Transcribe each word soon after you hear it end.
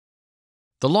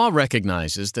The law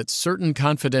recognizes that certain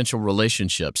confidential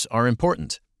relationships are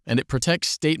important, and it protects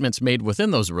statements made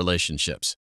within those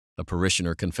relationships, a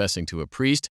parishioner confessing to a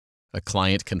priest, a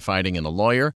client confiding in a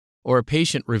lawyer, or a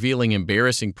patient revealing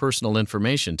embarrassing personal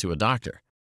information to a doctor.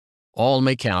 All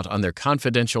may count on their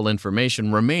confidential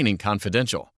information remaining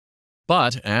confidential.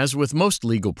 But, as with most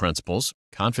legal principles,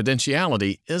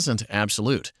 confidentiality isn't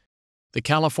absolute. The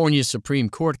California Supreme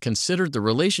Court considered the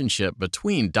relationship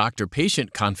between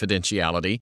doctor-patient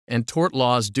confidentiality and tort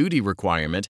law's duty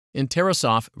requirement in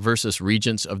Tarasoff v.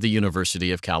 Regents of the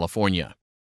University of California.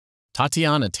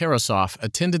 Tatiana Tarasoff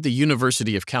attended the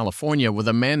University of California with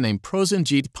a man named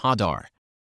Prosenjit Poddar.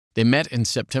 They met in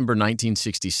September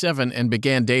 1967 and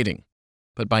began dating.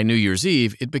 But by New Year's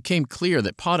Eve, it became clear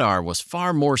that Poddar was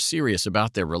far more serious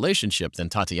about their relationship than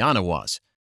Tatiana was.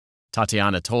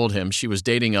 Tatiana told him she was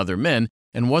dating other men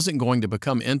and wasn't going to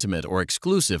become intimate or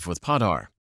exclusive with Poddar.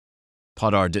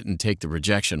 Poddar didn't take the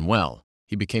rejection well.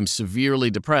 He became severely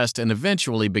depressed and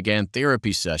eventually began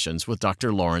therapy sessions with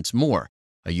Dr. Lawrence Moore,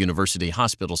 a university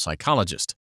hospital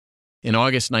psychologist. In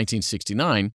August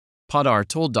 1969, Poddar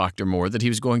told Dr. Moore that he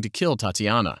was going to kill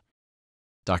Tatiana.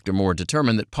 Dr. Moore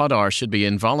determined that Poddar should be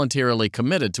involuntarily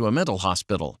committed to a mental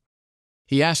hospital.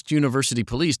 He asked university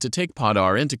police to take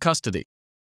Poddar into custody.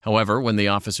 However, when the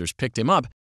officers picked him up,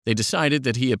 they decided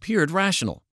that he appeared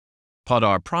rational.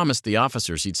 Poddar promised the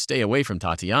officers he'd stay away from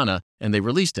Tatiana, and they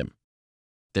released him.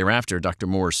 Thereafter, Dr.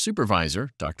 Moore's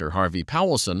supervisor, Dr. Harvey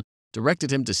Powelson,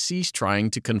 directed him to cease trying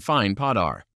to confine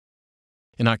Poddar.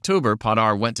 In October,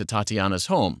 Poddar went to Tatiana's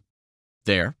home.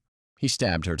 There, he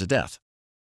stabbed her to death.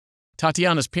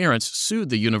 Tatiana's parents sued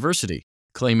the university,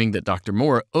 claiming that Dr.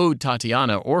 Moore owed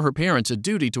Tatiana or her parents a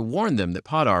duty to warn them that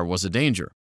Poddar was a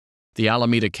danger. The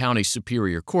Alameda County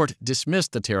Superior Court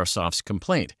dismissed the Tarasoffs'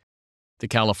 complaint. The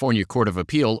California Court of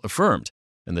Appeal affirmed,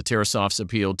 and the Tarasoffs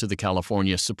appealed to the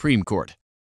California Supreme Court.